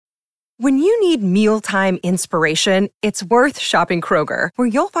When you need mealtime inspiration, it's worth shopping Kroger, where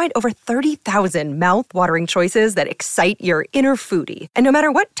you'll find over 30,000 mouth-watering choices that excite your inner foodie. And no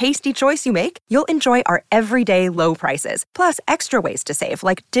matter what tasty choice you make, you'll enjoy our everyday low prices, plus extra ways to save,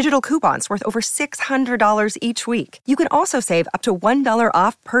 like digital coupons worth over $600 each week. You can also save up to $1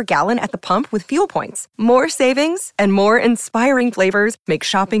 off per gallon at the pump with fuel points. More savings and more inspiring flavors make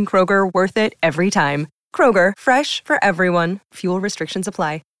shopping Kroger worth it every time. Kroger, fresh for everyone. Fuel restrictions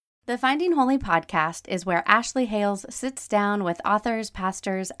apply. The Finding Holy podcast is where Ashley Hales sits down with authors,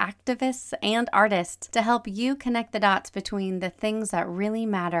 pastors, activists, and artists to help you connect the dots between the things that really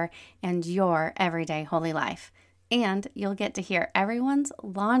matter and your everyday holy life. And you'll get to hear everyone's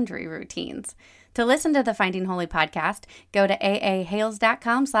laundry routines. To listen to the Finding Holy podcast, go to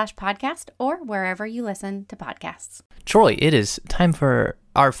aahales.com/podcast or wherever you listen to podcasts. Troy, it is time for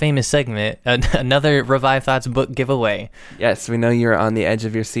our famous segment, another Revive Thoughts book giveaway. Yes, we know you're on the edge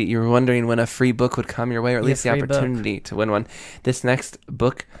of your seat. You were wondering when a free book would come your way, or at least the opportunity to win one. This next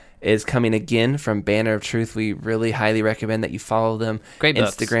book is coming again from Banner of Truth. We really highly recommend that you follow them. Great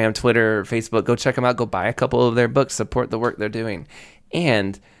books. Instagram, Twitter, Facebook. Go check them out. Go buy a couple of their books. Support the work they're doing.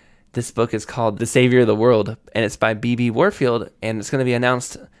 And this book is called The Savior of the World, and it's by B.B. Warfield, and it's going to be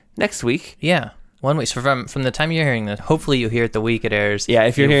announced next week. Yeah. 1 week. So from the time you're hearing this, hopefully you'll hear it the week it airs. Yeah,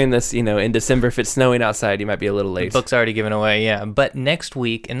 if you're hearing this, in December, if it's snowing outside, you might be a little late. The book's already given away, yeah. But next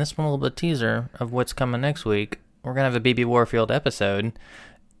week, and this one a little bit teaser of what's coming next week, we're going to have a B.B. Warfield episode.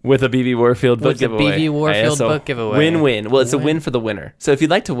 With a B.B. Warfield book giveaway. With a B.B. Warfield book giveaway. Win-win. Well, it's a win for the winner. So if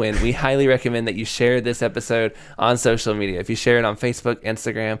you'd like to win, we highly recommend that you share this episode on social media. If you share it on Facebook,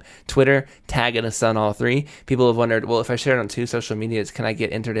 Instagram, Twitter, tag us on all three. People have wondered, well, if I share it on 2 social medias, can I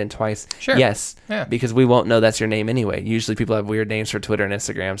get entered in twice? Sure. Yes. Yeah. Because we won't know that's your name anyway. Usually people have weird names for Twitter and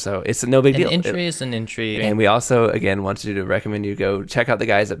Instagram, so it's no big deal. An entry is an entry. And we also, again, want you to recommend you go check out the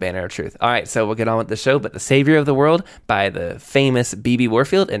guys at Banner of Truth. All right, so we'll get on with the show. But The Savior of the World by the famous B.B.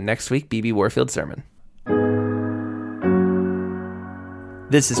 Warfield, and next week, B.B. Warfield sermon.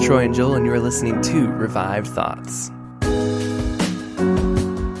 This is Troy and Joel, and you are listening to Revived Thoughts.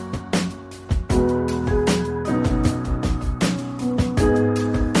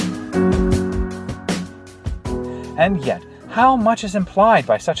 And yet, how much is implied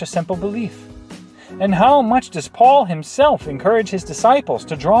by such a simple belief? And how much does Paul himself encourage his disciples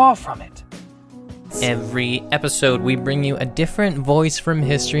to draw from it? Every episode, we bring you a different voice from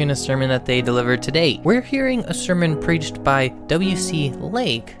history in a sermon that they delivered today. We're hearing a sermon preached by W.C.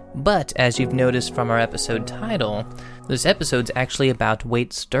 Lake, but as you've noticed from our episode title, this episode's actually about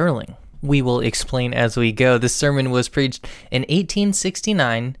Waite Stirling. We will explain as we go. This sermon was preached in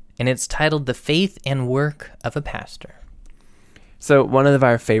 1869, and it's titled The Faith and Work of a Pastor. So one of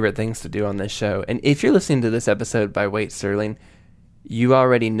our favorite things to do on this show, and if you're listening to this episode by Waite Stirling, you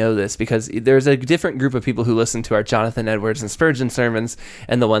already know this because there's a different group of people who listen to our Jonathan Edwards and Spurgeon sermons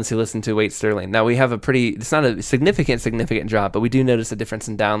and the ones who listen to Waite Stirling. Now, we have it's not a significant drop, but we do notice a difference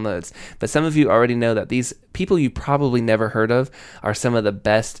in downloads. But some of you already know that these people you probably never heard of are some of the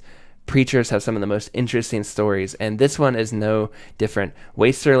best preachers, have some of the most interesting stories, and this one is no different.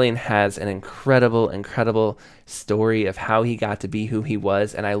 Waite Stirling has an incredible story of how he got to be who he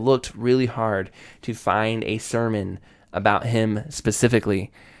was, and I looked really hard to find a sermon about him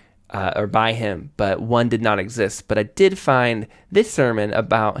specifically, or by him, but one did not exist. But I did find this sermon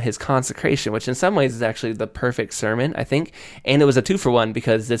about his consecration, which in some ways is actually the perfect sermon, I think. And it was a 2-for-1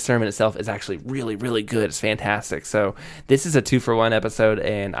 because this sermon itself is actually really, really good. It's fantastic. So this is a 2-for-1 episode,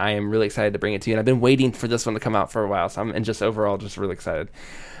 and I am really excited to bring it to you. And I've been waiting for this one to come out for a while, so I'm just overall just really excited.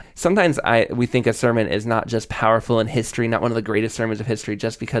 Sometimes we think a sermon is not just powerful in history, not one of the greatest sermons of history,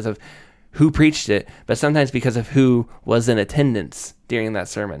 just because of who preached it, but sometimes because of who was in attendance during that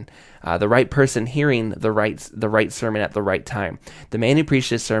sermon. The right person hearing the right sermon at the right time. The man who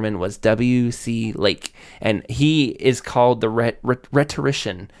preached this sermon was W.C. Lake, and he is called the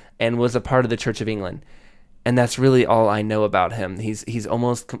rhetorician and was a part of the Church of England. And that's really all I know about him.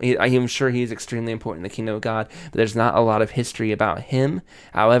 I am sure he's extremely important in the kingdom of God, but there's not a lot of history about him.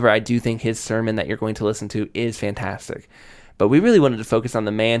 However, I do think his sermon that you're going to listen to is fantastic. But we really wanted to focus on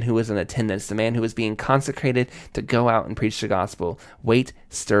the man who was in attendance, the man who was being consecrated to go out and preach the gospel, Waite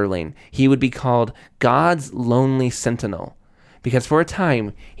Stirling. He would be called God's lonely sentinel, because for a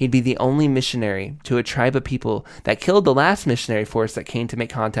time, he'd be the only missionary to a tribe of people that killed the last missionary force that came to make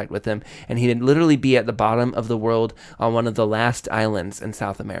contact with him, and he'd literally be at the bottom of the world on one of the last islands in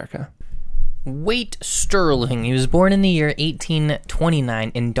South America. Waite Stirling. He was born in the year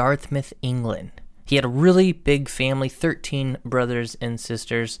 1829 in Dartmouth, England. He had a really big family, 13 brothers and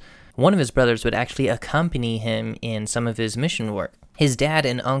sisters. one of his brothers would actually accompany him in some of his mission work. His dad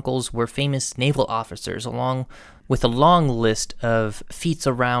and uncles were famous naval officers, along with a long list of feats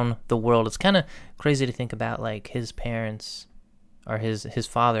around the world. It's kind of crazy to think about, like, his parents, or his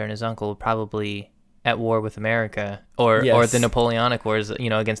father and his uncle were probably at war with America, or the Napoleonic Wars,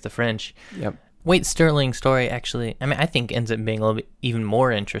 against the French. Yep. Waite Stirling's story actually, I think ends up being a little bit even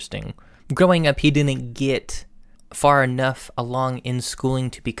more interesting. Growing up, he didn't get far enough along in schooling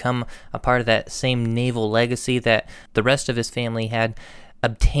to become a part of that same naval legacy that the rest of his family had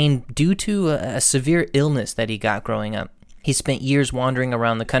obtained due to a severe illness that he got growing up. He spent years wandering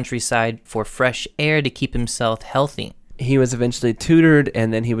around the countryside for fresh air to keep himself healthy. He was eventually tutored,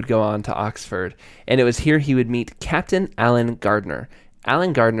 and then he would go on to Oxford. And it was here he would meet Captain Alan Gardner.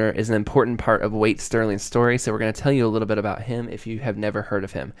 Alan Gardner is an important part of Waite Stirling's story, so we're going to tell you a little bit about him if you have never heard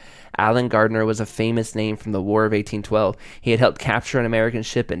of him. Alan Gardner was a famous name from the War of 1812. He had helped capture an American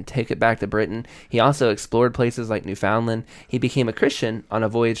ship and take it back to Britain. He also explored places like Newfoundland. He became a Christian on a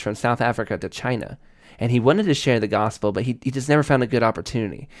voyage from South Africa to China. And he wanted to share the gospel, but he just never found a good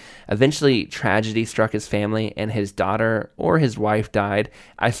opportunity. Eventually, tragedy struck his family, and his daughter or his wife died.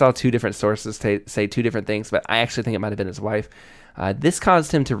 I saw two different sources say two different things, but I actually think it might have been his wife. This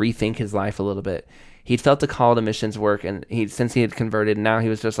caused him to rethink his life a little bit. He'd felt a call to missions work, and since he had converted, now he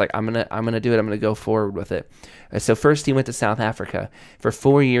was just like, I'm gonna do it. I'm gonna go forward with it. So first, he went to South Africa. For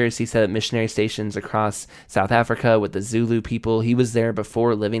 4 years, he set up missionary stations across South Africa with the Zulu people. He was there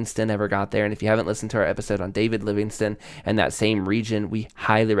before Livingstone ever got there. And if you haven't listened to our episode on David Livingstone and that same region, we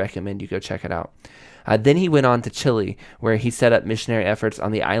highly recommend you go check it out. Then he went on to Chile, where he set up missionary efforts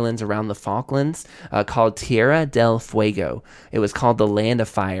on the islands around the Falklands called Tierra del Fuego. It was called the Land of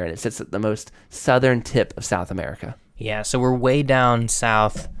Fire, and it sits at the most southern tip of South America. Yeah, so we're way down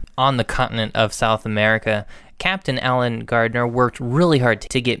south on the continent of South America. Captain Alan Gardner worked really hard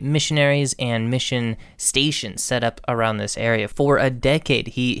to get missionaries and mission stations set up around this area. For a decade,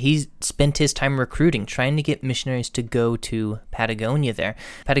 he spent his time recruiting, trying to get missionaries to go to Patagonia there.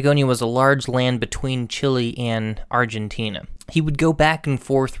 Patagonia was a large land between Chile and Argentina. He would go back and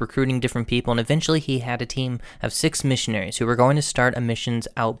forth recruiting different people, and eventually he had a team of 6 missionaries who were going to start a missions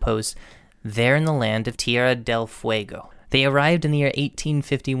outpost there in the land of Tierra del Fuego. They arrived in the year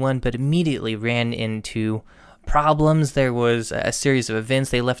 1851, but immediately ran into problems. There was a series of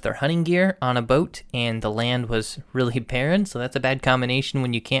events. They left their hunting gear on a boat, and the land was really barren, so that's a bad combination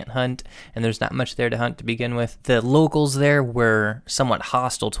when you can't hunt, and there's not much there to hunt to begin with. The locals there were somewhat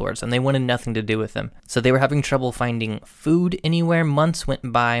hostile towards them. They wanted nothing to do with them. So they were having trouble finding food anywhere. Months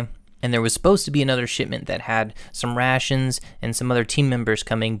went by, and there was supposed to be another shipment that had some rations and some other team members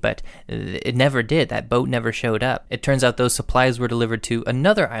coming, but it never did. That boat never showed up. It turns out those supplies were delivered to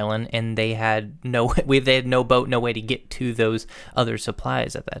another island, and they had no boat, no way to get to those other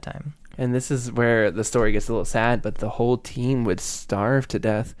supplies at that time. And this is where the story gets a little sad, but the whole team would starve to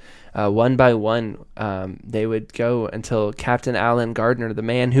death. One by one, they would go until Captain Alan Gardner, the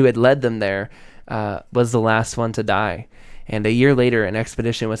man who had led them there, was the last one to die. And a year later, an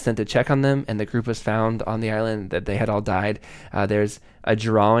expedition was sent to check on them, and the group was found on the island that they had all died. There's a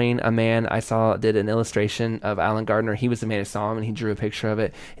drawing. A man I saw did an illustration of Alan Gardner. He was the man who saw him, and he drew a picture of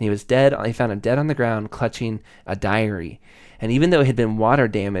it. And he was dead. He found him dead on the ground, clutching a diary. And even though it had been water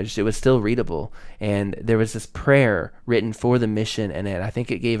damaged, it was still readable. And there was this prayer written for the mission in it. I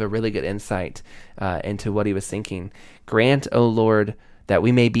think it gave a really good insight into what he was thinking. Grant, O Lord, that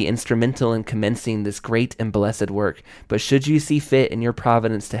we may be instrumental in commencing this great and blessed work. But should you see fit in your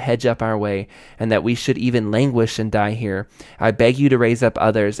providence to hedge up our way, and that we should even languish and die here, I beg you to raise up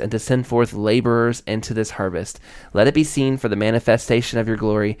others, and to send forth laborers into this harvest. Let it be seen for the manifestation of your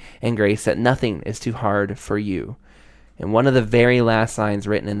glory and grace that nothing is too hard for you. And one of the very last lines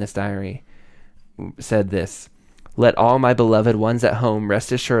written in this diary said this: let all my beloved ones at home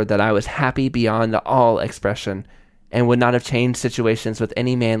rest assured that I was happy beyond all expression, and would not have changed situations with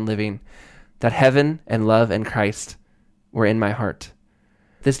any man living, that heaven and love and Christ were in my heart.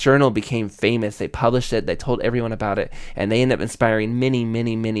 This journal became famous. They published it, they told everyone about it, and they ended up inspiring many,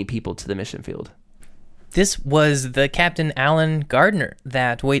 many, many people to the mission field. This was the Captain Alan Gardner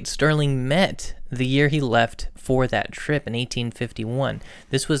that Waite Stirling met the year he left for that trip in 1851.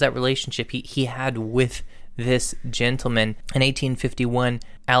 This was that relationship he had with this gentleman. In 1851,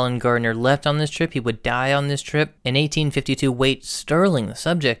 Alan Gardner left on this trip. He would die on this trip. In 1852, Waite Stirling, the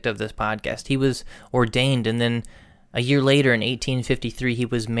subject of this podcast, he was ordained, and then a year later, in 1853, he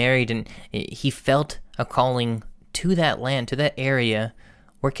was married, and he felt a calling to that land, to that area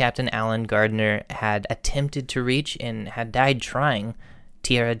where Captain Alan Gardner had attempted to reach and had died trying,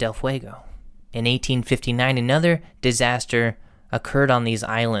 Tierra del Fuego. In 1859, another disaster occurred on these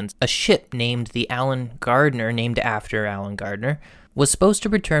islands. A ship named the Allen Gardner, named after Allen Gardner, was supposed to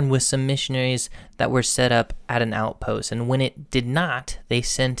return with some missionaries that were set up at an outpost, and when it did not, they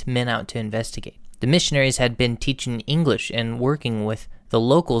sent men out to investigate. The missionaries had been teaching English and working with the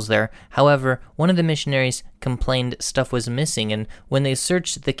locals there. However, one of the missionaries complained stuff was missing, and when they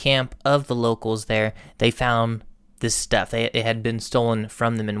searched the camp of the locals there, they found this stuff. It had been stolen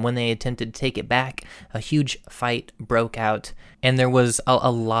from them, and when they attempted to take it back, a huge fight broke out, and there was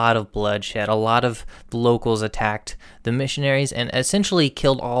a lot of bloodshed. A lot of the locals attacked the missionaries and essentially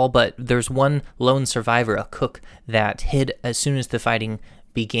killed all, but there's one lone survivor, a cook, that hid as soon as the fighting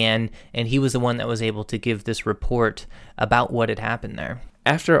began, and he was the one that was able to give this report about what had happened there.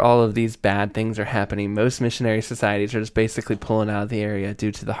 After all of these bad things are happening, most missionary societies are just basically pulling out of the area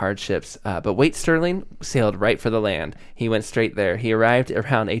due to the hardships. But Waite Stirling sailed right for the land. He went straight there. He arrived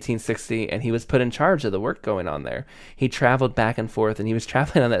around 1860, and he was put in charge of the work going on there. He traveled back and forth, and he was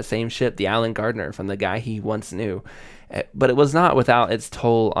traveling on that same ship, the Allen Gardner, from the guy he once knew. But it was not without its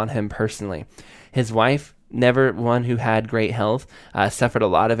toll on him personally. His wife, never one who had great health, suffered a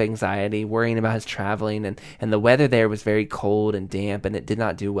lot of anxiety, worrying about his traveling, and the weather there was very cold and damp, and it did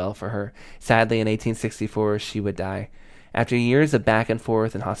not do well for her. Sadly, in 1864, she would die. After years of back and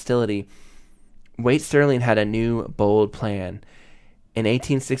forth and hostility, Waite Stirling had a new, bold plan. In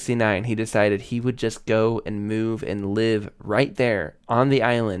 1869, he decided he would just go and move and live right there on the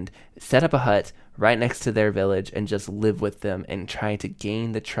island, set up a hut right next to their village, and just live with them and try to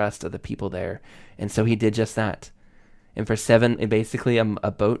gain the trust of the people there. And so he did just that. And for basically a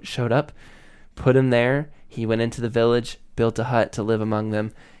boat showed up, put him there. He went into the village, built a hut to live among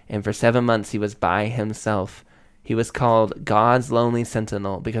them, and for 7 months he was by himself. He was called God's lonely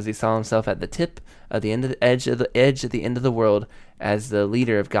sentinel because he saw himself at the tip of the edge at the end of the world as the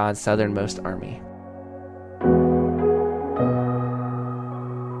leader of God's southernmost army.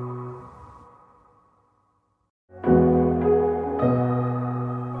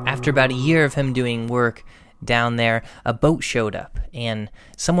 After about a year of him doing work down there, a boat showed up, and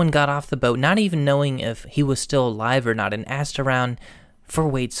someone got off the boat, not even knowing if he was still alive or not, and asked around for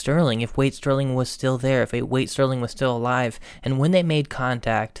Waite Stirling, if Waite Stirling was still there, if Waite Stirling was still alive. And when they made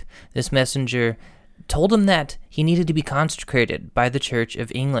contact, this messenger told him that he needed to be consecrated by the Church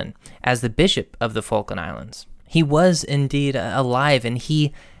of England as the Bishop of the Falkland Islands. He was indeed alive, and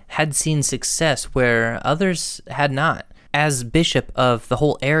he had seen success where others had not. As bishop of the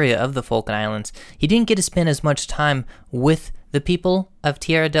whole area of the Falkland Islands, he didn't get to spend as much time with the people of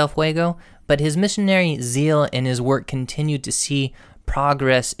Tierra del Fuego, but his missionary zeal and his work continued to see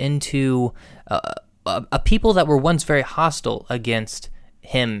progress into a people that were once very hostile against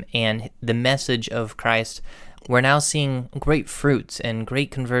him and the message of Christ. We're now seeing great fruits and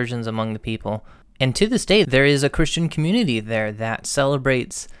great conversions among the people. And to this day, there is a Christian community there that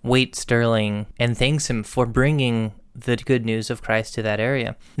celebrates Waite Stirling and thanks him for bringing the good news of Christ to that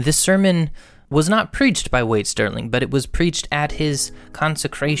area. This sermon was not preached by Waite Stirling, but it was preached at his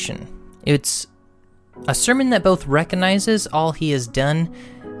consecration. It's a sermon that both recognizes all he has done,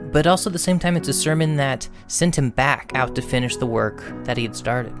 but also at the same time it's a sermon that sent him back out to finish the work that he had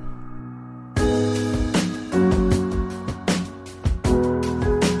started.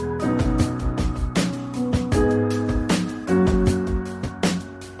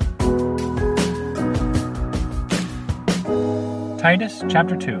 Titus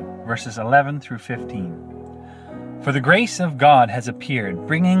chapter 2, verses 11 through 15. For the grace of God has appeared,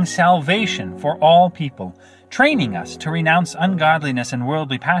 bringing salvation for all people, training us to renounce ungodliness and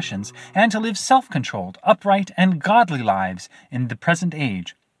worldly passions, and to live self-controlled, upright, and godly lives in the present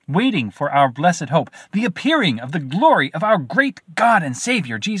age, waiting for our blessed hope, the appearing of the glory of our great God and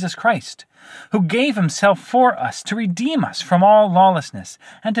Savior, Jesus Christ, who gave himself for us to redeem us from all lawlessness,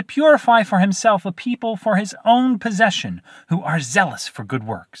 and to purify for himself a people for his own possession, who are zealous for good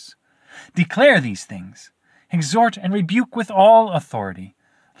works. Declare these things. Exhort and rebuke with all authority.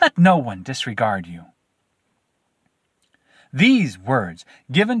 Let no one disregard you. These words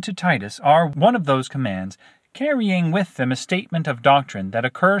given to Titus are one of those commands carrying with them a statement of doctrine that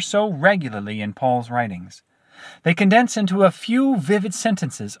occur so regularly in Paul's writings. They condense into a few vivid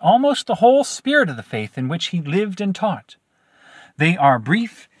sentences almost the whole spirit of the faith in which he lived and taught. They are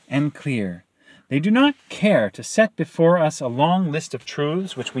brief and clear. They do not care to set before us a long list of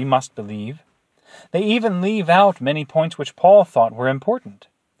truths which we must believe. They even leave out many points which Paul thought were important.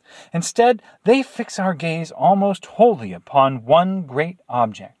 Instead, they fix our gaze almost wholly upon one great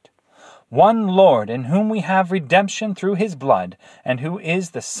object. One Lord, in whom we have redemption through his blood, and who is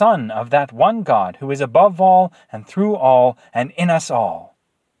the Son of that one God, who is above all, and through all, and in us all.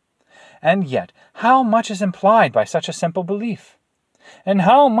 And yet, how much is implied by such a simple belief? And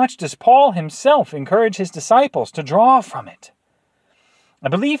how much does Paul himself encourage his disciples to draw from it? A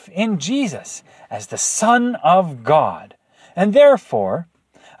belief in Jesus as the Son of God, and therefore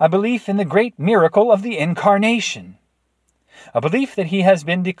a belief in the great miracle of the Incarnation. A belief that he has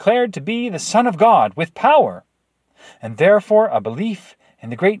been declared to be the Son of God with power, and therefore a belief in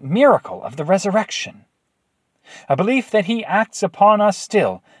the great miracle of the resurrection. A belief that he acts upon us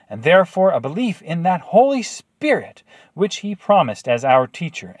still, and therefore a belief in that Holy Spirit which he promised as our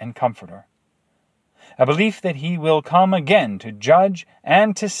teacher and comforter. A belief that he will come again to judge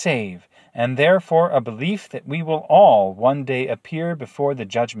and to save, and therefore a belief that we will all one day appear before the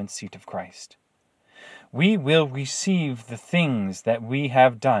judgment seat of Christ. We will receive the things that we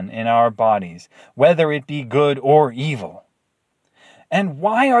have done in our bodies, whether it be good or evil. And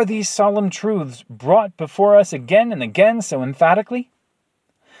why are these solemn truths brought before us again and again so emphatically?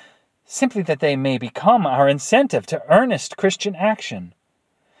 Simply that they may become our incentive to earnest Christian action.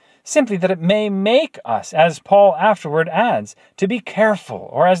 Simply that it may make us, as Paul afterward adds, to be careful,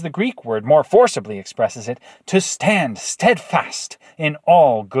 or as the Greek word more forcibly expresses it, to stand steadfast in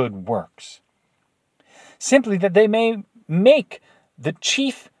all good works. Simply that they may make the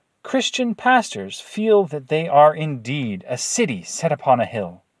chief Christian pastors feel that they are indeed a city set upon a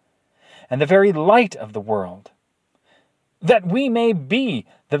hill, and the very light of the world. That we may be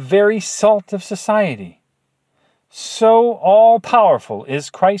the very salt of society. So all-powerful is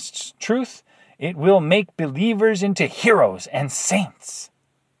Christ's truth, it will make believers into heroes and saints.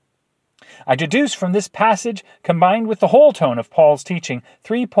 I deduce from this passage, combined with the whole tone of Paul's teaching,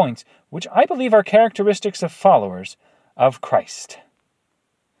 3 points which I believe are characteristics of followers of Christ.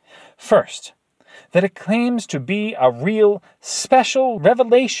 First, that it claims to be a real, special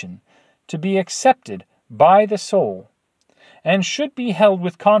revelation to be accepted by the soul, and should be held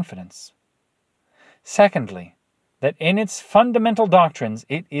with confidence. Secondly, that in its fundamental doctrines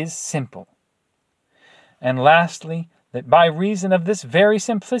it is simple. And lastly, that by reason of this very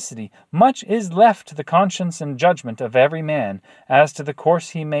simplicity, much is left to the conscience and judgment of every man as to the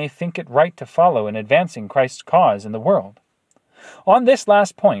course he may think it right to follow in advancing Christ's cause in the world. On this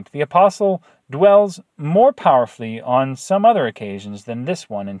last point, the apostle dwells more powerfully on some other occasions than this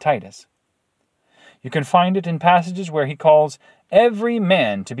one in Titus. You can find it in passages where he calls every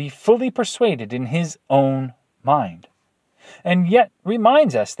man to be fully persuaded in his own mind, and yet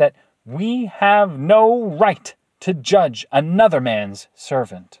reminds us that we have no right to judge another man's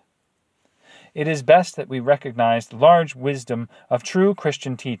servant. It is best that we recognize the large wisdom of true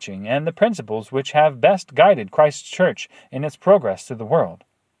Christian teaching and the principles which have best guided Christ's church in its progress through the world.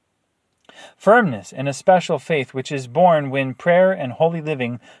 Firmness in a special faith which is born when prayer and holy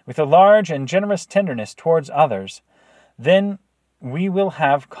living with a large and generous tenderness towards others, then we will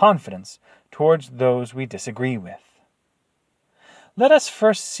have confidence towards those we disagree with. Let us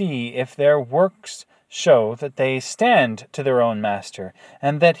first see if their works show that they stand to their own master,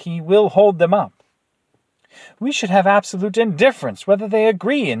 and that he will hold them up. We should have absolute indifference whether they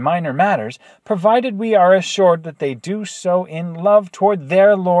agree in minor matters, provided we are assured that they do so in love toward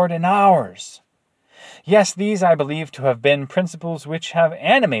their Lord and ours. Yes, these I believe to have been principles which have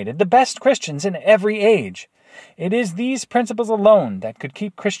animated the best Christians in every age. It is these principles alone that could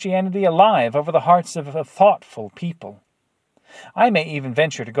keep Christianity alive over the hearts of a thoughtful people. I may even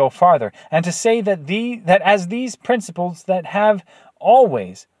venture to go farther, and to say that as these principles that have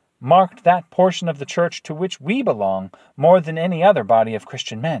always marked that portion of the church to which we belong more than any other body of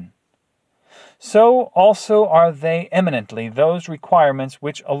Christian men, so also are they eminently those requirements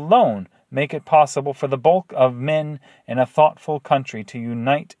which alone make it possible for the bulk of men in a thoughtful country to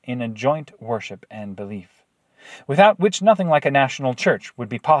unite in a joint worship and belief, without which nothing like a national church would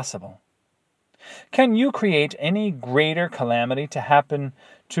be possible. Can you create any greater calamity to happen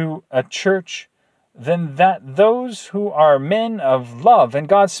to a church than that those who are men of love and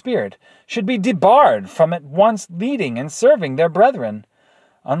God's Spirit should be debarred from at once leading and serving their brethren,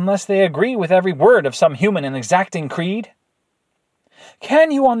 unless they agree with every word of some human and exacting creed? Can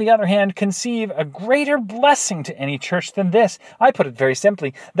you, on the other hand, conceive a greater blessing to any church than this? I put it very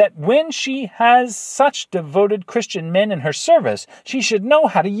simply, that when she has such devoted Christian men in her service, she should know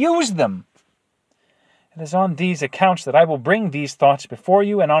how to use them. It is on these accounts that I will bring these thoughts before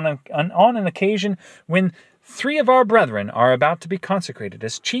you, and on an occasion when 3 of our brethren are about to be consecrated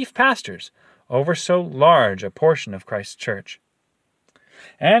as chief pastors over so large a portion of Christ's church.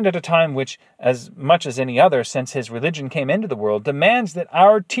 And at a time which, as much as any other since his religion came into the world, demands that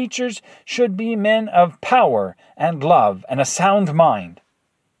our teachers should be men of power and love and a sound mind.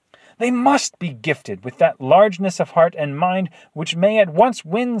 They must be gifted with that largeness of heart and mind which may at once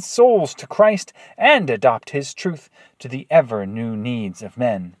win souls to Christ and adopt his truth to the ever-new needs of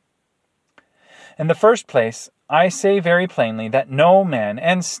men. In the first place, I say very plainly that no man,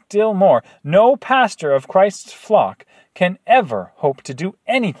 and still more, no pastor of Christ's flock, can ever hope to do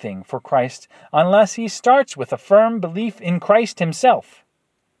anything for Christ unless he starts with a firm belief in Christ himself.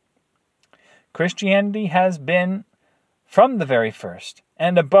 Christianity has been, from the very first,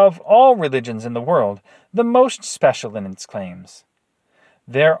 and above all religions in the world, the most special in its claims.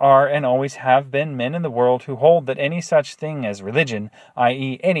 There are and always have been men in the world who hold that any such thing as religion,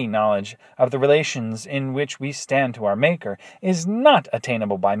 i.e. any knowledge of the relations in which we stand to our Maker, is not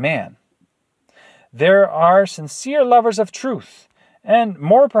attainable by man. There are sincere lovers of truth, and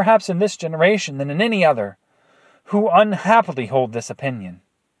more perhaps in this generation than in any other, who unhappily hold this opinion.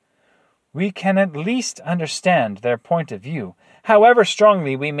 We can at least understand their point of view, however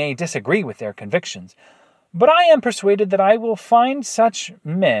strongly we may disagree with their convictions. But I am persuaded that I will find such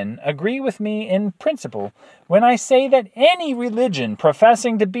men agree with me in principle when I say that any religion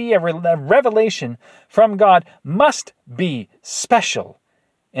professing to be a revelation from God must be special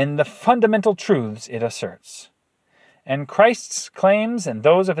in the fundamental truths it asserts. And Christ's claims and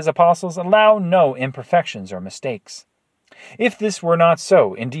those of his apostles allow no imperfections or mistakes. If this were not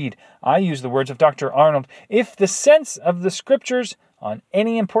so, indeed, I use the words of Dr. Arnold, if the sense of the Scriptures on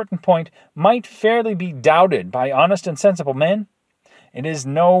any important point might fairly be doubted by honest and sensible men, it is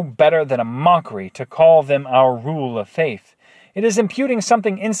no better than a mockery to call them our rule of faith. It is imputing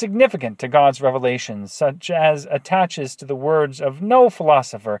something insignificant to God's revelations, such as attaches to the words of no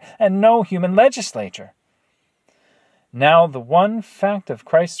philosopher and no human legislator. Now, the one fact of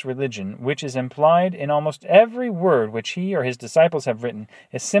Christ's religion, which is implied in almost every word which he or his disciples have written,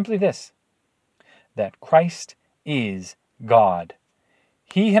 is simply this, that Christ is God.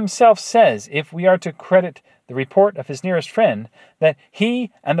 He himself says, if we are to credit the report of his nearest friend, that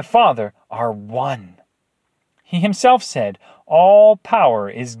he and the Father are one. He himself said, all power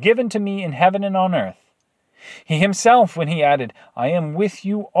is given to me in heaven and on earth. He himself, when he added, I am with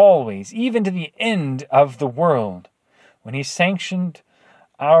you always, even to the end of the world, when he sanctioned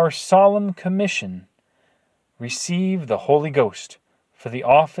our solemn commission, receive the Holy Ghost for the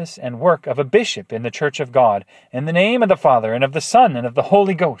office and work of a bishop in the Church of God, in the name of the Father, and of the Son, and of the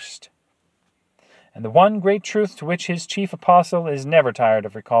Holy Ghost. And the one great truth to which his chief apostle is never tired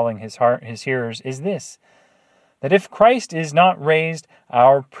of recalling his hearers is this, that if Christ is not raised,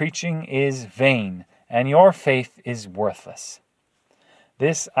 our preaching is vain, and your faith is worthless.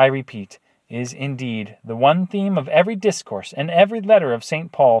 This, I repeat, is indeed the one theme of every discourse and every letter of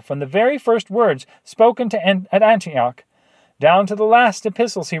St. Paul, from the very first words spoken at Antioch, down to the last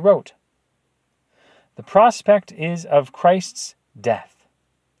epistles he wrote. The prospect is of Christ's death.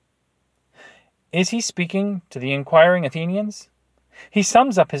 Is he speaking to the inquiring Athenians? He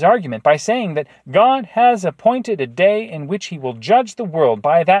sums up his argument by saying that God has appointed a day in which he will judge the world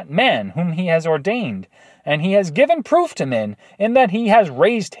by that man whom he has ordained, and he has given proof to men in that he has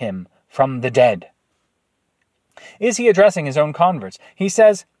raised him from the dead. Is he addressing his own converts? He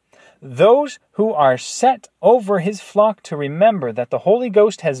says, those who are set over his flock to remember that the Holy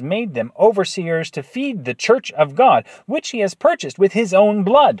Ghost has made them overseers to feed the church of God, which he has purchased with his own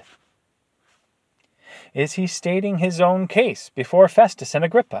blood. Is he stating his own case before Festus and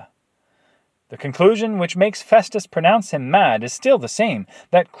Agrippa? The conclusion which makes Festus pronounce him mad is still the same,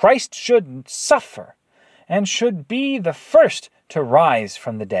 that Christ should suffer and should be the first to rise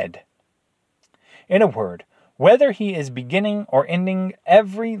from the dead. In a word, whether he is beginning or ending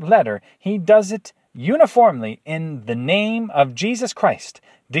every letter, he does it uniformly in the name of Jesus Christ,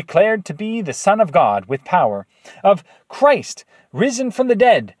 declared to be the Son of God with power, of Christ, risen from the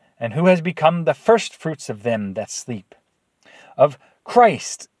dead, and who has become the firstfruits of them that sleep, of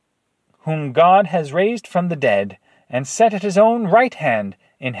Christ, whom God has raised from the dead, and set at his own right hand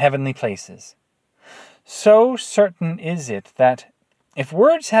in heavenly places. So certain is it that, if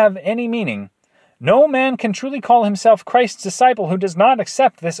words have any meaning, no man can truly call himself Christ's disciple who does not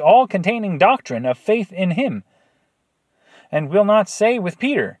accept this all-containing doctrine of faith in him, and will not say with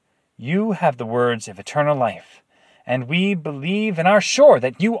Peter, you have the words of eternal life, and we believe and are sure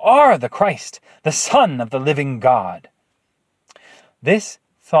that you are the Christ, the Son of the living God. This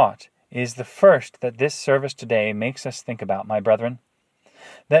thought is the first that this service today makes us think about, my brethren,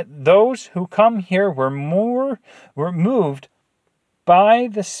 that those who come here were moved by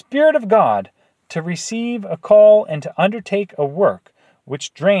the Spirit of God to receive a call and to undertake a work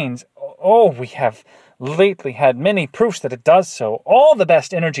which drains, we have lately had many proofs that it does so, all the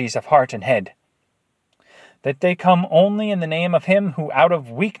best energies of heart and head. that they come only in the name of him who out of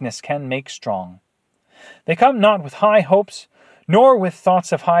weakness can make strong. They come not with high hopes, nor with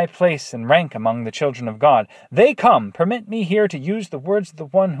thoughts of high place and rank among the children of God. They come, permit me here to use the words of the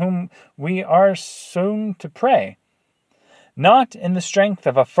one whom we are soon to pray, not in the strength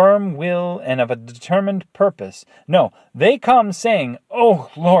of a firm will and of a determined purpose. No, they come saying, O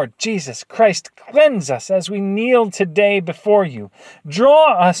Lord Jesus Christ, cleanse us as we kneel today before you.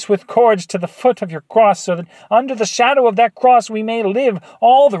 Draw us with cords to the foot of your cross, so that under the shadow of that cross we may live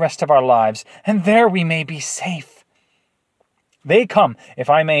all the rest of our lives, and there we may be safe. They come, if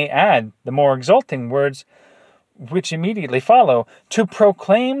I may add the more exulting words which immediately follow, to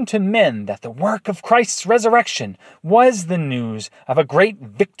proclaim to men that the work of Christ's resurrection was the news of a great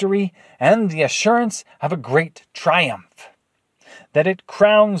victory and the assurance of a great triumph, that it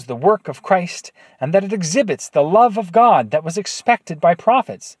crowns the work of Christ, and that it exhibits the love of God that was expected by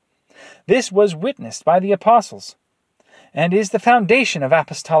prophets. This was witnessed by the apostles, and is the foundation of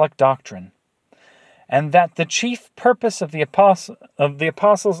apostolic doctrine, and that the chief purpose of the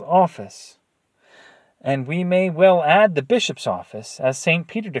apostles' office, and we may well add the bishop's office, as St.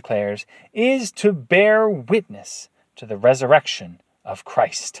 Peter declares, is to bear witness to the resurrection of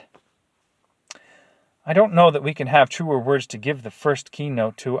Christ. I don't know that we can have truer words to give the first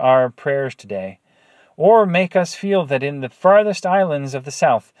keynote to our prayers today, or make us feel that in the farthest islands of the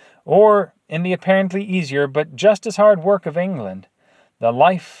south, or in the apparently easier but just as hard work of England, the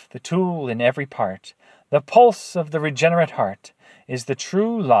life, the tool in every part, the pulse of the regenerate heart, is the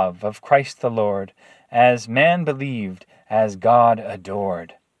true love of Christ the Lord, as man believed, as God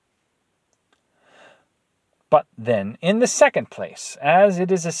adored. But then, in the second place, as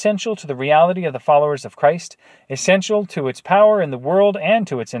it is essential to the reality of the followers of Christ, essential to its power in the world and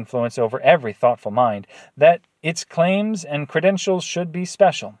to its influence over every thoughtful mind, that its claims and credentials should be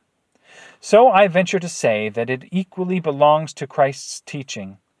special. So I venture to say that it equally belongs to Christ's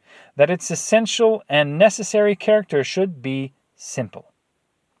teaching, that its essential and necessary character should be simple.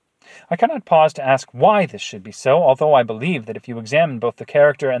 I cannot pause to ask why this should be so, although I believe that if you examine both the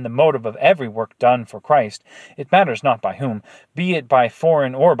character and the motive of every work done for Christ, it matters not by whom, be it by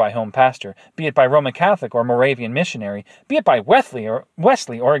foreign or by home pastor, be it by Roman Catholic or Moravian missionary, be it by Wesley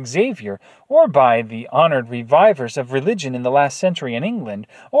or Xavier, or by the honored revivers of religion in the last century in England,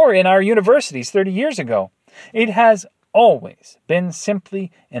 or in our universities 30 years ago. It has always been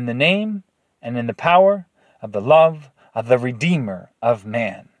simply in the name and in the power of the love of the Redeemer of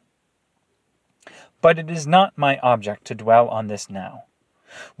man. But it is not my object to dwell on this now.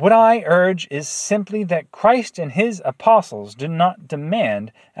 What I urge is simply that Christ and his apostles do not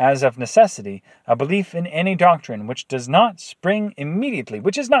demand, as of necessity, a belief in any doctrine which does not spring immediately,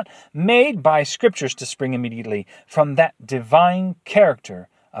 which is not made by Scriptures to spring immediately from that divine character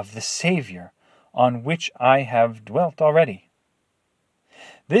of the Savior on which I have dwelt already.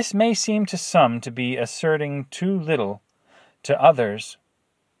 This may seem to some to be asserting too little, to others,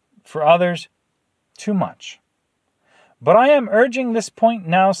 for others, too much. But I am urging this point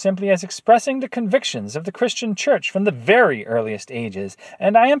now simply as expressing the convictions of the Christian Church from the very earliest ages,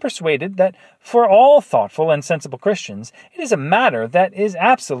 and I am persuaded that for all thoughtful and sensible Christians, it is a matter that is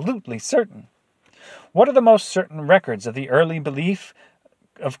absolutely certain. What are the most certain records of the early belief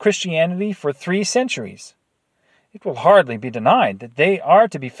of Christianity for 3 centuries? It will hardly be denied that they are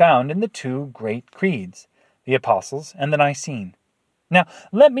to be found in the 2 great creeds, the Apostles' and the Nicene. Now,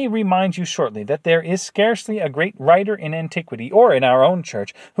 let me remind you shortly that there is scarcely a great writer in antiquity or in our own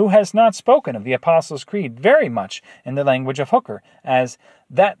church who has not spoken of the Apostles' Creed very much in the language of Hooker as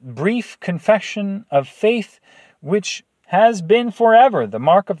that brief confession of faith which has been forever the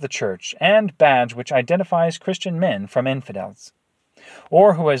mark of the church and badge which identifies Christian men from infidels.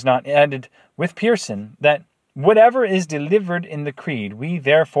 Or who has not added with Pearson that whatever is delivered in the creed, we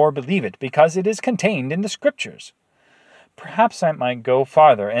therefore believe it because it is contained in the Scriptures. Perhaps I might go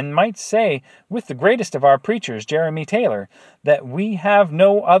farther and might say, with the greatest of our preachers, Jeremy Taylor, that we have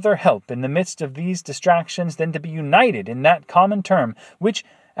no other help in the midst of these distractions than to be united in that common term, which,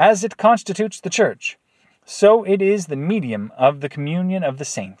 as it constitutes the Church, so it is the medium of the communion of the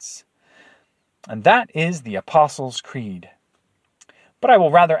saints. And that is the Apostles' Creed. But I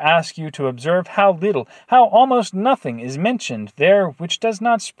will rather ask you to observe how little, how almost nothing is mentioned there which does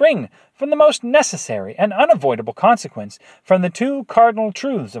not spring from the most necessary and unavoidable consequence from the 2 cardinal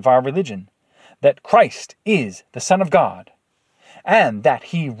truths of our religion, that Christ is the Son of God, and that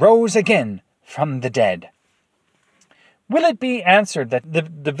he rose again from the dead. Will it be answered that the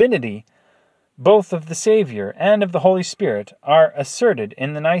divinity both of the Savior and of the Holy Spirit are asserted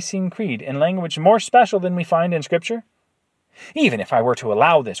in the Nicene Creed in language more special than we find in Scripture? Even if I were to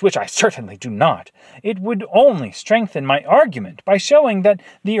allow this, which I certainly do not, it would only strengthen my argument by showing that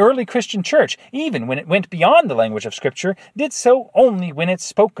the early Christian church, even when it went beyond the language of Scripture, did so only when it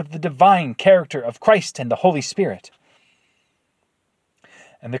spoke of the divine character of Christ and the Holy Spirit.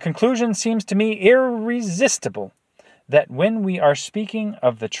 And the conclusion seems to me irresistible, that when we are speaking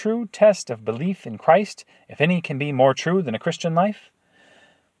of the true test of belief in Christ, if any can be more true than a Christian life,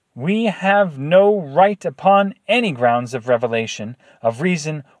 we have no right upon any grounds of revelation, of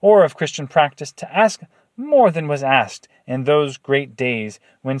reason, or of Christian practice to ask more than was asked in those great days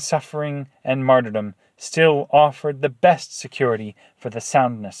when suffering and martyrdom still offered the best security for the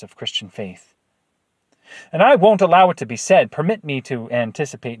soundness of Christian faith. And I won't allow it to be said, permit me to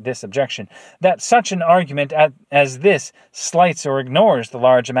anticipate this objection, that such an argument as this slights or ignores the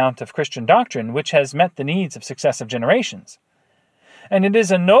large amount of Christian doctrine which has met the needs of successive generations. And it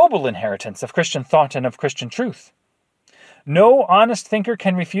is a noble inheritance of Christian thought and of Christian truth. No honest thinker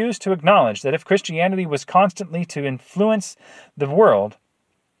can refuse to acknowledge that if Christianity was constantly to influence the world,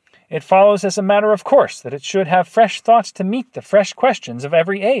 it follows as a matter of course that it should have fresh thoughts to meet the fresh questions of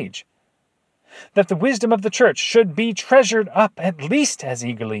every age. That the wisdom of the Church should be treasured up at least as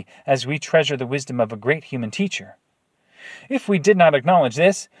eagerly as we treasure the wisdom of a great human teacher. If we did not acknowledge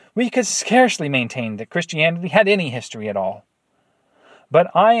this, we could scarcely maintain that Christianity had any history at all. But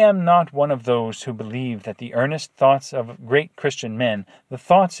I am not one of those who believe that the earnest thoughts of great Christian men, the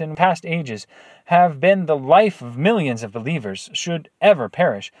thoughts in past ages, have been the life of millions of believers, should ever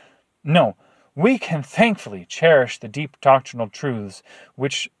perish. No, we can thankfully cherish the deep doctrinal truths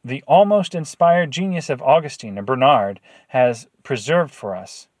which the almost inspired genius of Augustine or Bernard has preserved for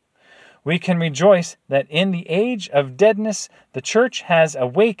us. We can rejoice that in the age of deadness the Church has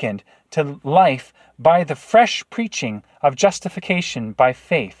awakened to life by the fresh preaching of justification by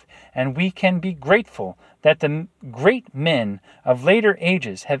faith, and we can be grateful that the great men of later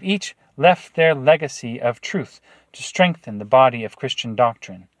ages have each left their legacy of truth to strengthen the body of Christian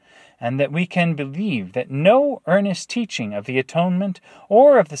doctrine, and that we can believe that no earnest teaching of the atonement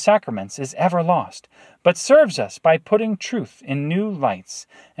or of the sacraments is ever lost, but serves us by putting truth in new lights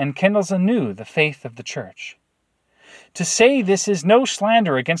and kindles anew the faith of the Church. To say this is no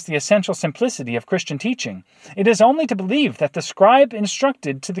slander against the essential simplicity of Christian teaching. It is only to believe that the scribe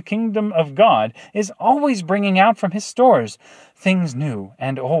instructed to the kingdom of God is always bringing out from his stores things new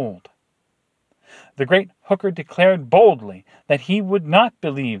and old. The great Hooker declared boldly that he would not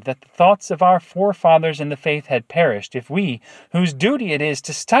believe that the thoughts of our forefathers in the faith had perished if we, whose duty it is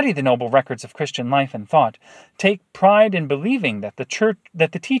to study the noble records of Christian life and thought, take pride in believing that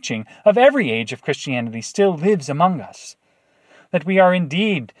the teaching of every age of Christianity still lives among us, that we are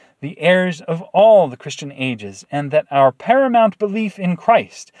indeed the heirs of all the Christian ages, and that our paramount belief in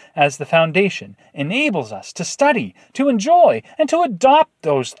Christ as the foundation enables us to study, to enjoy, and to adopt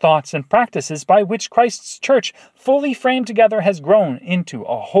those thoughts and practices by which Christ's church, fully framed together, has grown into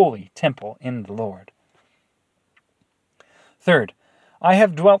a holy temple in the Lord. Third, I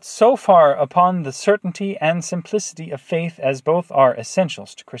have dwelt so far upon the certainty and simplicity of faith as both are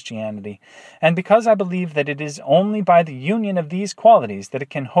essentials to Christianity, and because I believe that it is only by the union of these qualities that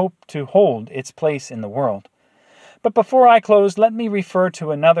it can hope to hold its place in the world. But before I close, let me refer to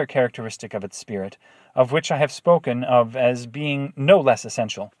another characteristic of its spirit, of which I have spoken of as being no less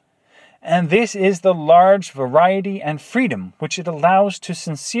essential. And this is the large variety and freedom which it allows to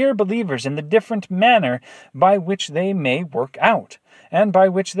sincere believers in the different manner by which they may work out, and by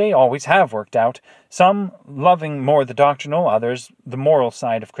which they always have worked out, some loving more the doctrinal, others the moral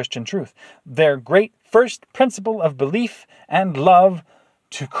side of Christian truth, their great first principle of belief and love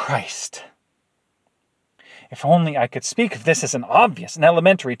to Christ. If only I could speak of this as an obvious and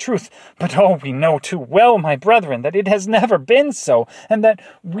elementary truth, but we know too well, my brethren, that it has never been so, and that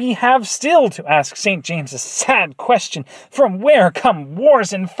we have still to ask St. James a sad question, from where come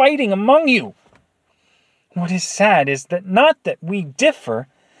wars and fighting among you? What is sad is that not that we differ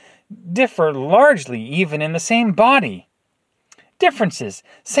largely even in the same body. Differences,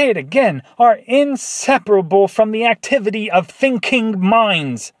 say it again, are inseparable from the activity of thinking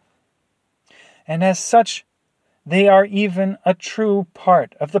minds. And as such, they are even a true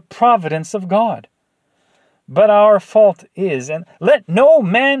part of the providence of God. But our fault is, and let no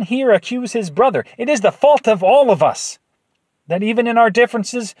man here accuse his brother, it is the fault of all of us, that even in our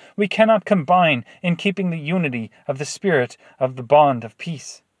differences we cannot combine in keeping the unity of the Spirit of the bond of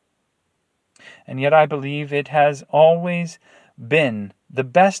peace. And yet I believe it has always been the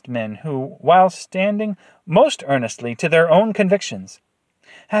best men who, while standing most earnestly to their own convictions,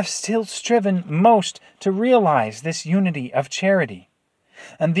 have still striven most to realize this unity of charity,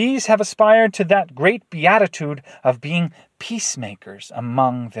 and these have aspired to that great beatitude of being peacemakers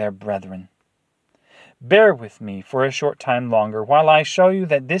among their brethren. Bear with me for a short time longer while I show you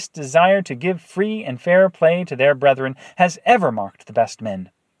that this desire to give free and fair play to their brethren has ever marked the best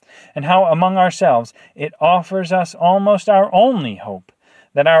men, and how among ourselves it offers us almost our only hope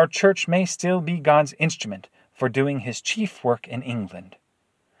that our church may still be God's instrument for doing his chief work in England.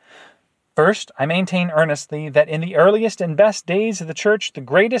 First, I maintain earnestly that in the earliest and best days of the Church, the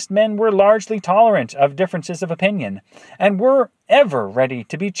greatest men were largely tolerant of differences of opinion, and were ever ready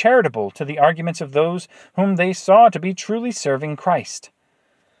to be charitable to the arguments of those whom they saw to be truly serving Christ.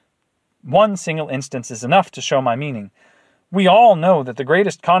 One single instance is enough to show my meaning. We all know that the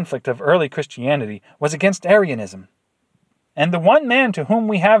greatest conflict of early Christianity was against Arianism, and the one man to whom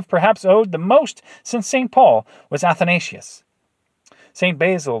we have perhaps owed the most since St. Paul was Athanasius. St.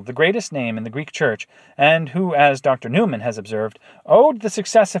 Basil, the greatest name in the Greek Church, and who, as Dr. Newman has observed, owed the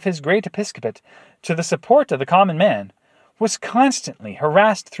success of his great episcopate to the support of the common man, was constantly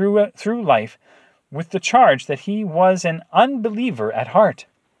harassed through life with the charge that he was an unbeliever at heart.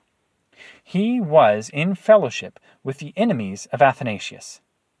 He was in fellowship with the enemies of Athanasius,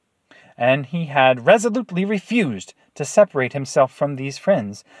 and he had resolutely refused to separate himself from these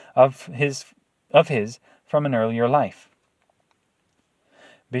friends of his from an earlier life.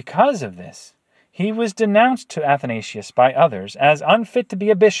 Because of this, he was denounced to Athanasius by others as unfit to be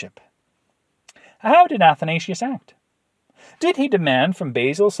a bishop. How did Athanasius act? Did he demand from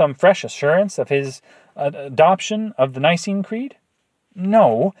Basil some fresh assurance of his adoption of the Nicene Creed?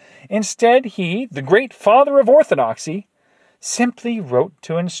 No. Instead, he, the great father of orthodoxy, simply wrote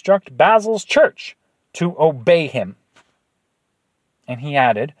to instruct Basil's church to obey him. And he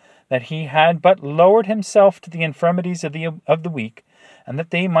added that he had but lowered himself to the infirmities of the weak, and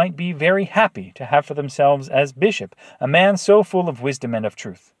that they might be very happy to have for themselves as bishop a man so full of wisdom and of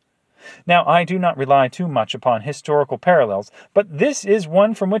truth. Now, I do not rely too much upon historical parallels, but this is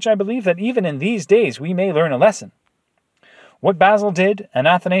one from which I believe that even in these days we may learn a lesson. What Basil did and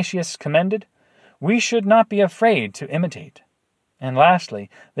Athanasius commended, we should not be afraid to imitate. And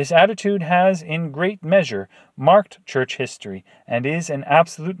lastly, this attitude has in great measure marked church history and is an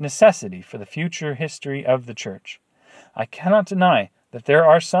absolute necessity for the future history of the church. I cannot deny that there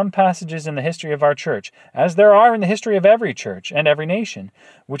are some passages in the history of our church, as there are in the history of every church and every nation,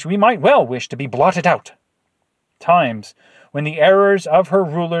 which we might well wish to be blotted out. Times when the errors of her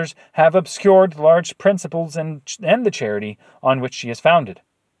rulers have obscured large principles and the charity on which she is founded.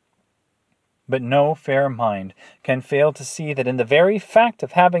 But no fair mind can fail to see that in the very fact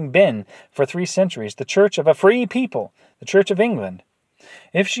of having been, for 3 centuries, the church of a free people, the Church of England,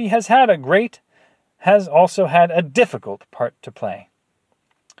 if she has had a great, has also had a difficult part to play.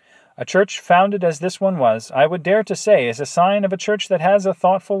 A church founded as this one was, I would dare to say, is a sign of a church that has a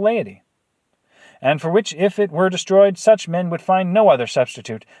thoughtful laity, and for which, if it were destroyed, such men would find no other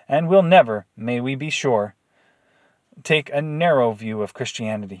substitute, and will never, may we be sure, take a narrow view of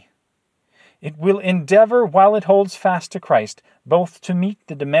Christianity. It will endeavor, while it holds fast to Christ, both to meet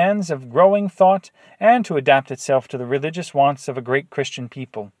the demands of growing thought and to adapt itself to the religious wants of a great Christian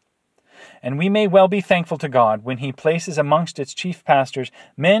people. And we may well be thankful to God when he places amongst its chief pastors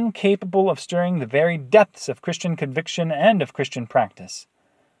men capable of stirring the very depths of Christian conviction and of Christian practice.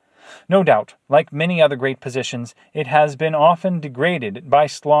 No doubt, like many other great positions, it has been often degraded by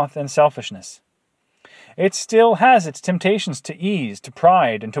sloth and selfishness. It still has its temptations to ease, to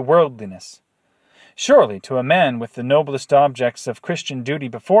pride, and to worldliness. Surely, to a man with the noblest objects of Christian duty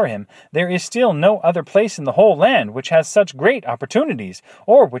before him, there is still no other place in the whole land which has such great opportunities,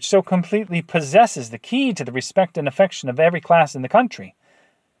 or which so completely possesses the key to the respect and affection of every class in the country.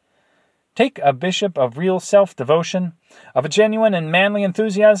 Take a bishop of real self-devotion, of a genuine and manly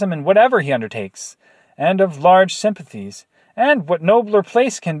enthusiasm in whatever he undertakes, and of large sympathies, and what nobler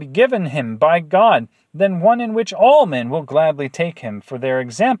place can be given him by God than one in which all men will gladly take him for their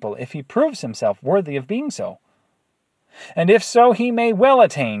example if he proves himself worthy of being so? And if so, he may well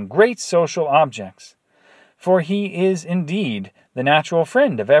attain great social objects, for he is indeed the natural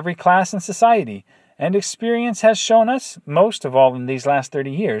friend of every class in society, and experience has shown us, most of all in these last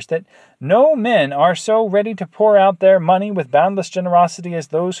 30 years, that no men are so ready to pour out their money with boundless generosity as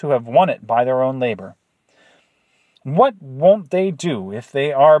those who have won it by their own labor. What won't they do if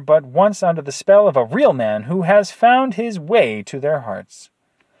they are but once under the spell of a real man who has found his way to their hearts?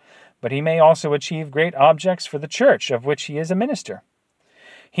 But he may also achieve great objects for the church of which he is a minister.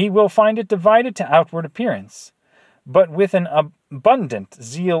 He will find it divided to outward appearance, but with an abundant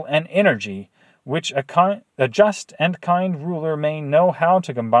zeal and energy which a just and kind ruler may know how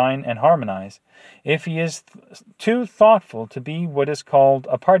to combine and harmonize, if he is too thoughtful to be what is called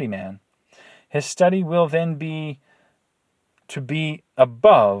a party man. His study will then be to be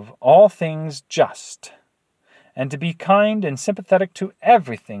above all things just, and to be kind and sympathetic to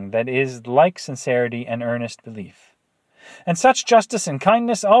everything that is like sincerity and earnest belief. And such justice and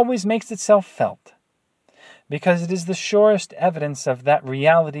kindness always makes itself felt, because it is the surest evidence of that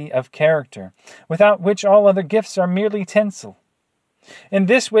reality of character, without which all other gifts are merely tinsel. In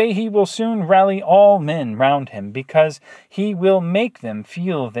this way he will soon rally all men round him, because he will make them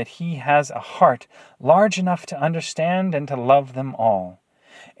feel that he has a heart large enough to understand and to love them all.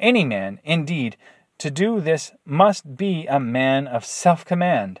 Any man, indeed, to do this must be a man of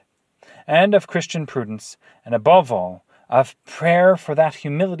self-command, and of Christian prudence, and above all, of prayer for that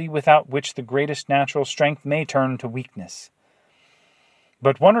humility without which the greatest natural strength may turn to weakness.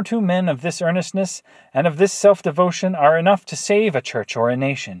 But 1 or 2 men of this earnestness and of this self-devotion are enough to save a church or a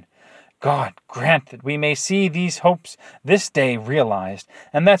nation. God grant that we may see these hopes this day realized,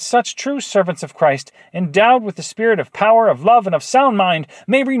 and that such true servants of Christ, endowed with the spirit of power, of love, and of sound mind,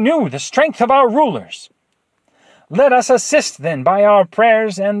 may renew the strength of our rulers. Let us assist, then, by our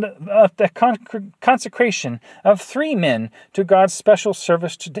prayers and the consecration of 3 men to God's special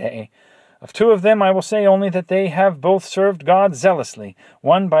service today. Of 2 of them I will say only that they have both served God zealously,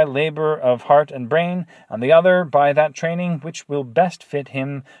 one by labor of heart and brain, and the other by that training which will best fit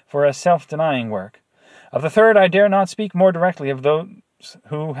him for a self-denying work. Of the third I dare not speak more directly, of those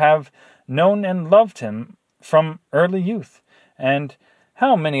who have known and loved him from early youth, and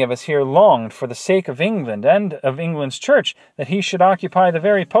how many of us here longed for the sake of England and of England's church that he should occupy the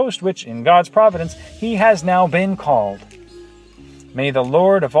very post which, in God's providence, he has now been called. May the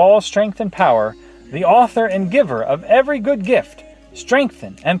Lord of all strength and power, the author and giver of every good gift,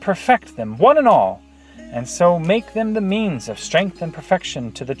 strengthen and perfect them one and all, and so make them the means of strength and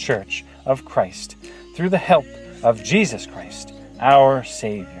perfection to the church of Christ, through the help of Jesus Christ, our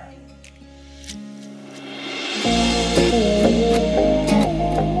Savior.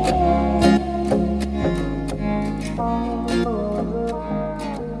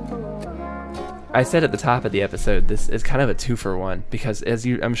 I said at the top of the episode, this is kind of a 2-for-1, because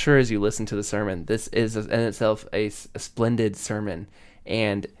I'm sure as you listen to the sermon, this is in itself a splendid sermon.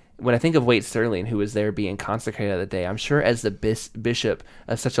 And when I think of Waite Stirling, who was there being consecrated that day, I'm sure as the bishop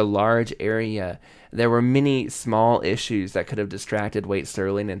of such a large area, there were many small issues that could have distracted Waite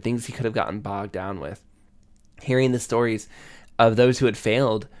Stirling and things he could have gotten bogged down with. Hearing the stories of those who had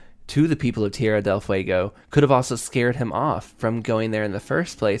failed to the people of Tierra del Fuego could have also scared him off from going there in the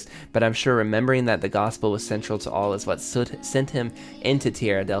first place, but I'm sure remembering that the gospel was central to all is what sent him into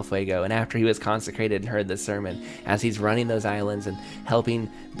Tierra del Fuego. And after he was consecrated and heard this sermon, as he's running those islands and helping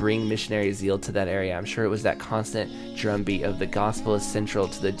bring missionary zeal to that area, I'm sure it was that constant drumbeat of the gospel is central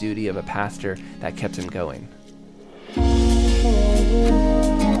to the duty of a pastor that kept him going.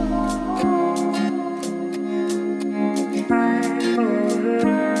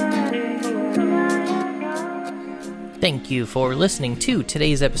 Thank you for listening to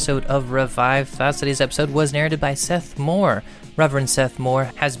today's episode of Revive Thoughts. Today's episode was narrated by Seth Moore. Reverend Seth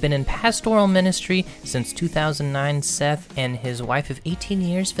Moore has been in pastoral ministry since 2009. Seth and his wife of 18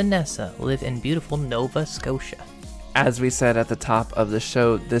 years, Vanessa, live in beautiful Nova Scotia. As we said at the top of the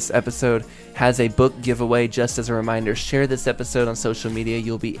show, this episode has a book giveaway. Just as a reminder, share this episode on social media.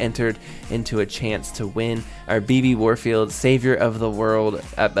 You'll be entered into a chance to win our B.B. Warfield Savior of the World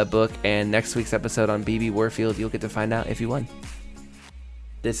a book. And next week's episode on B.B. Warfield, you'll get to find out if you won.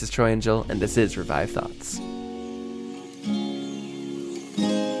 This is Troy and Jill, and this is Revive Thoughts.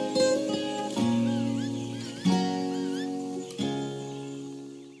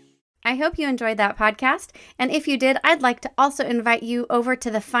 I hope you enjoyed that podcast, and if you did, I'd like to also invite you over to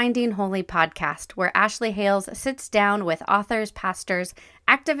the Finding Holy podcast, where Ashley Hales sits down with authors, pastors,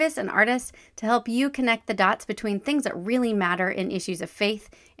 activists, and artists to help you connect the dots between things that really matter in issues of faith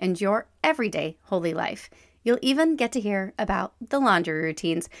and your everyday holy life. You'll even get to hear about the laundry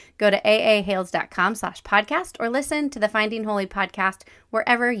routines. Go to aahales.com/podcast or listen to the Finding Holy podcast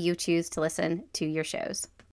wherever you choose to listen to your shows.